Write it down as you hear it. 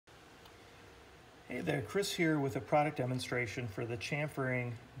Hey there, Chris here with a product demonstration for the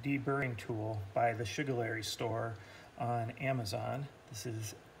Chamfering deburring tool by the Sugelary store on Amazon. This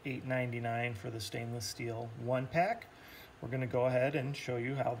is $8.99 for the stainless steel 1-pack. We're going to go ahead and show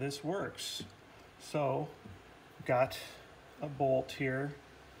you how this works. So, got a bolt here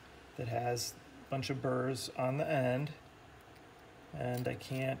that has a bunch of burrs on the end, and I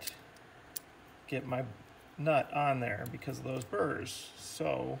can't get my nut on there because of those burrs.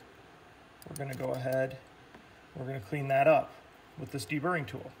 So we're going to go ahead, we're going to clean that up with this deburring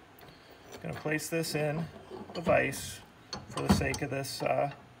tool. I'm going to place this in the vise for the sake of this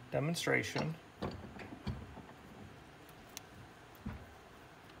demonstration.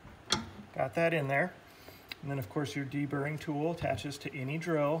 Got that in there. And then of course your deburring tool attaches to any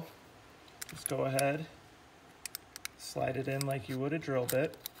drill. Just go ahead, slide it in like you would a drill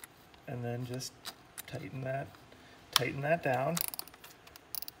bit, and then just tighten that down.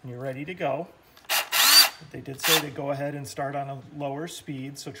 And you're ready to go. They did say to go ahead and start on a lower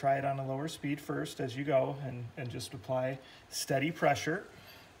speed, so try it on a lower speed first as you go, and just apply steady pressure.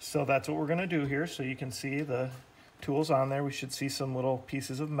 So that's what we're going to do here. So you can see the tool's on there. We should see some little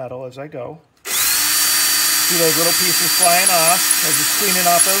pieces of metal as I go. See those little pieces flying off. I'm just cleaning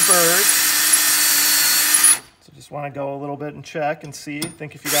off those burrs. So just want to go a little bit and check and see,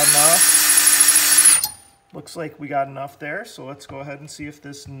 think if you got enough. Looks like we got enough there, so let's go ahead and see if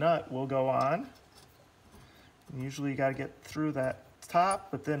this nut will go on. And usually you got to get through that top,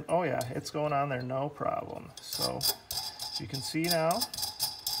 but then, oh yeah, it's going on there, no problem. So you can see now,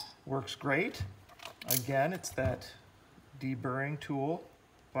 works great. Again, it's that deburring tool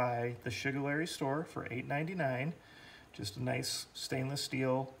by the Sugelary store for $8.99. Just a nice stainless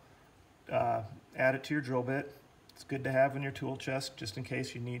steel, add it to your drill bit. It's good to have in your tool chest just in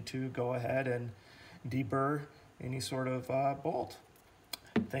case you need to go ahead and deburr any sort of bolt.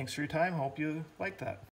 Thanks for your time. Hope you like that.